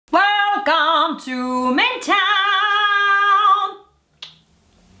to Mametown!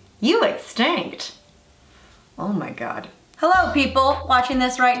 You extinct. Oh my god. Hello people watching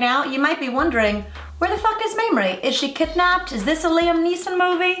this right now. You might be wondering, where the fuck is Mamrie? Is she kidnapped? Is this a Liam Neeson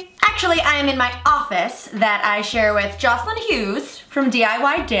movie? Actually, I am in my office that I share with Jocelyn Hughes from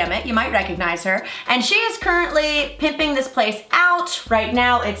DIY Dammit. You might recognize her. And she is currently pimping this place out. Right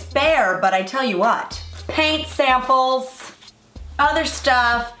now it's bare, but I tell you what, paint samples, other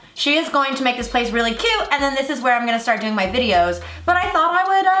stuff. She is going to make this place really cute, and then this is where I'm gonna start doing my videos. But I thought I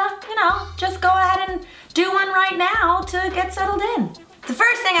would, just go ahead and do one right now to get settled in. The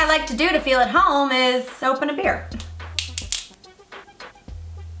first thing I like to do to feel at home is open a beer.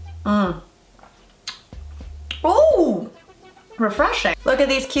 Ooh, refreshing. Look at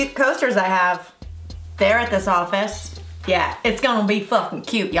these cute coasters I have. They're at this office. Yeah, it's gonna be fucking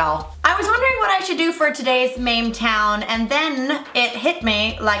cute, y'all. I was wondering what I should do for today's Mametown, and then it hit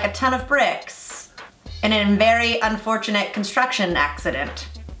me like a ton of bricks in a very unfortunate construction accident.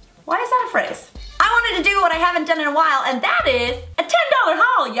 Why is that a phrase? I wanted to do what I haven't done in a while, and that is a $10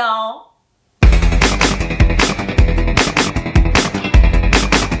 haul, y'all.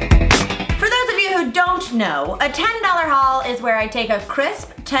 For those of you who don't know, a $10 haul is where I take a crisp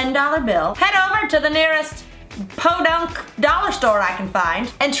 $10 bill, head over to the nearest podunk dollar store I can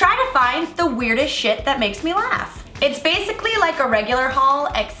find, and try to find the weirdest shit that makes me laugh. It's basically like a regular haul,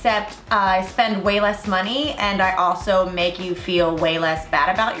 except I spend way less money, and I also make you feel way less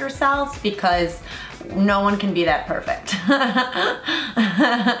bad about yourself because no one can be that perfect.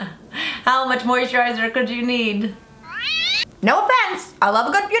 How much moisturizer could you need? No offense, I love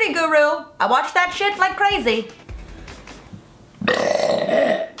a good beauty guru. I watch that shit like crazy.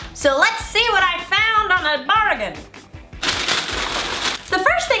 So let's see what I found on a bargain. The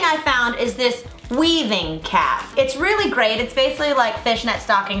first thing I found is this weaving cap. It's really great. It's basically like fishnet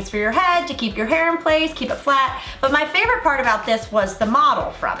stockings for your head to keep your hair in place, keep it flat. But my favorite part about this was the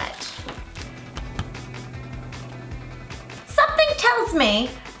model from it. Something tells me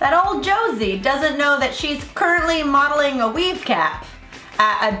that old Josie doesn't know that she's currently modeling a weave cap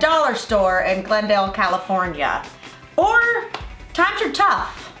at a dollar store in Glendale, California. Or times are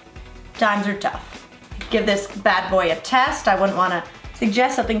tough. Times are tough. Give this bad boy a test. I wouldn't want to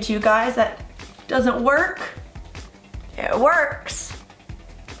suggest something to you guys that doesn't work. It works.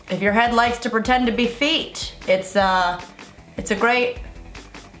 If your head likes to pretend to be feet, it's a great,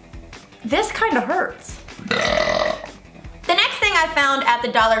 this kind of hurts. The next thing I found at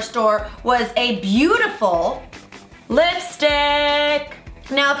the dollar store was a beautiful lipstick.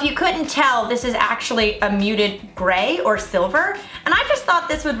 Now, if you couldn't tell, this is actually a muted gray or silver, and I just thought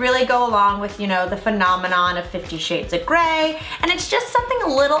this would really go along with, the phenomenon of 50 Shades of Grey, and it's just something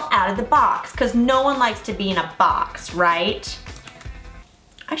a little out of the box, because no one likes to be in a box, right?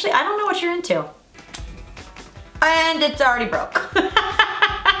 Actually, I don't know what you're into. And it's already broke.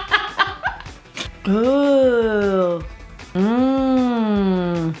 Ooh.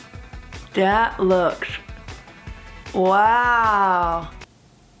 That looks, wow.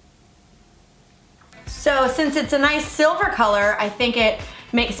 So since it's a nice silver color, I think it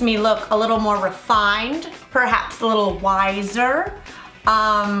makes me look a little more refined, perhaps a little wiser.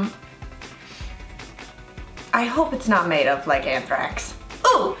 I hope it's not made of like anthrax.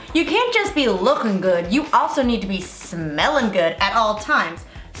 Ooh, you can't just be looking good, you also need to be smelling good at all times.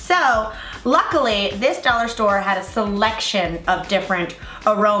 So, luckily, this dollar store had a selection of different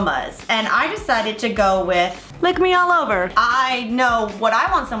aromas, and I decided to go with Lick Me All Over. I know what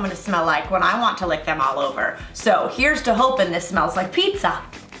I want someone to smell like when I want to lick them all over. So here's to hoping this smells like pizza.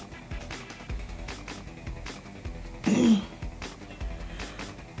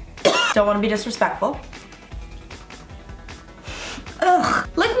 Don't want to be disrespectful. Ugh.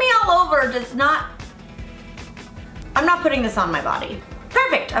 Lick Me All Over does not, I'm not putting this on my body.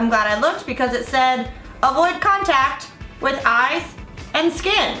 Perfect, I'm glad I looked because it said avoid contact with eyes and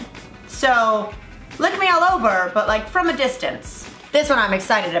skin. So, lick me all over, but like from a distance. This one I'm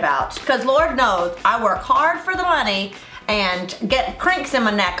excited about, because Lord knows I work hard for the money and get crinks in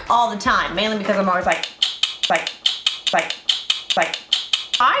my neck all the time, mainly because I'm always like.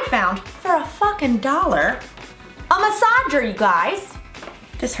 I found, for a fucking dollar, a massager, you guys.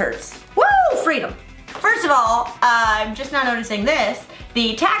 This hurts. Woo, freedom. First of all, I'm just now noticing this.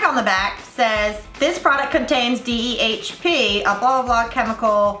 The tag on the back says, this product contains DEHP, a blah blah blah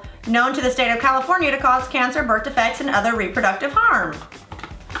chemical known to the state of California to cause cancer, birth defects, and other reproductive harm.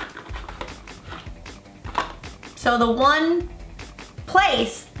 So the one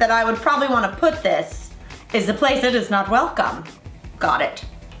place that I would probably want to put this is the place it is not welcome. Got it.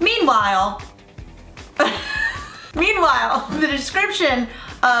 Meanwhile, the description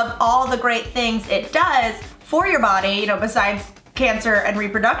of all the great things it does for your body, you know, besides cancer and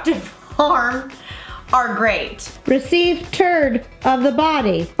reproductive harm, are great. Received turd of the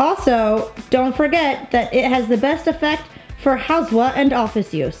body. Also, don't forget that it has the best effect for housewa and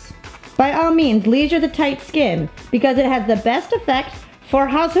office use. By all means, leisure the tight skin because it has the best effect for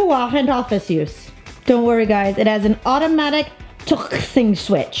housewa and office use. Don't worry guys, it has an automatic tuxing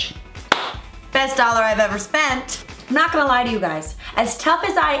switch. Best dollar I've ever spent. I'm not gonna lie to you guys. As tough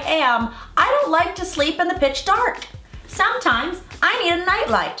as I am, I don't like to sleep in the pitch dark. Sometimes I need a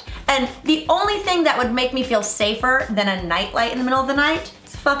nightlight. And the only thing that would make me feel safer than a nightlight in the middle of the night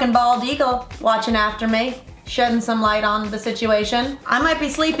is a fucking bald eagle watching after me, shedding some light on the situation. I might be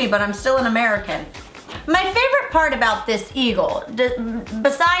sleepy, but I'm still an American. My favorite part about this eagle,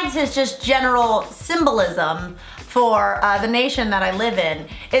 besides his just general symbolism for the nation that I live in,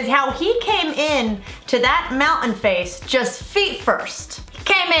 is how he came in to that mountain face just feet first. He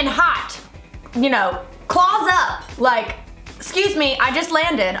came in hot, you know, claws up, like, excuse me, I just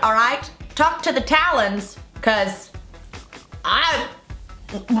landed, all right? Talk to the talons, cause I'm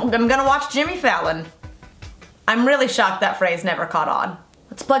gonna watch Jimmy Fallon. I'm really shocked that phrase never caught on.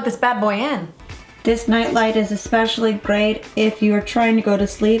 Let's plug this bad boy in. This nightlight is especially great if you are trying to go to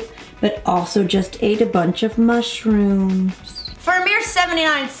sleep, but also just ate a bunch of mushrooms. For a mere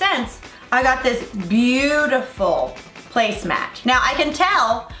 79 cents, I got this beautiful placemat. Now I can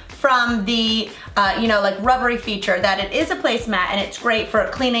tell from the, you know, like rubbery feature that it is a placemat and it's great for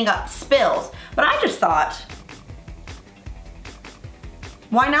cleaning up spills. But I just thought,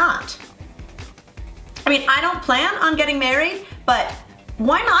 why not? I mean, I don't plan on getting married, but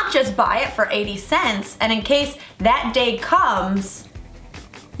why not just buy it for 80 cents? And in case that day comes,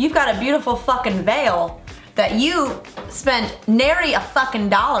 you've got a beautiful fucking veil that you spent nary a fucking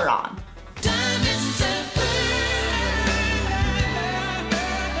dollar on.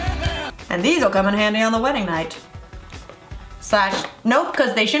 And these will come in handy on the wedding night. Slash, nope,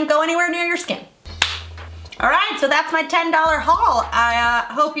 because they shouldn't go anywhere near your skin. All right, so that's my $10 haul. I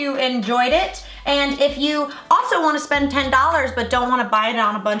hope you enjoyed it. And if you also want to spend $10 but don't want to buy it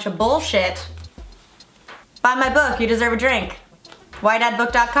on a bunch of bullshit, buy my book, You Deserve a Drink.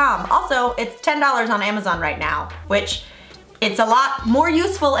 YDadBook.com. Also, it's $10 on Amazon right now, which it's a lot more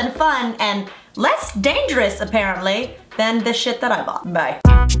useful and fun and less dangerous, apparently, than the shit that I bought. Bye.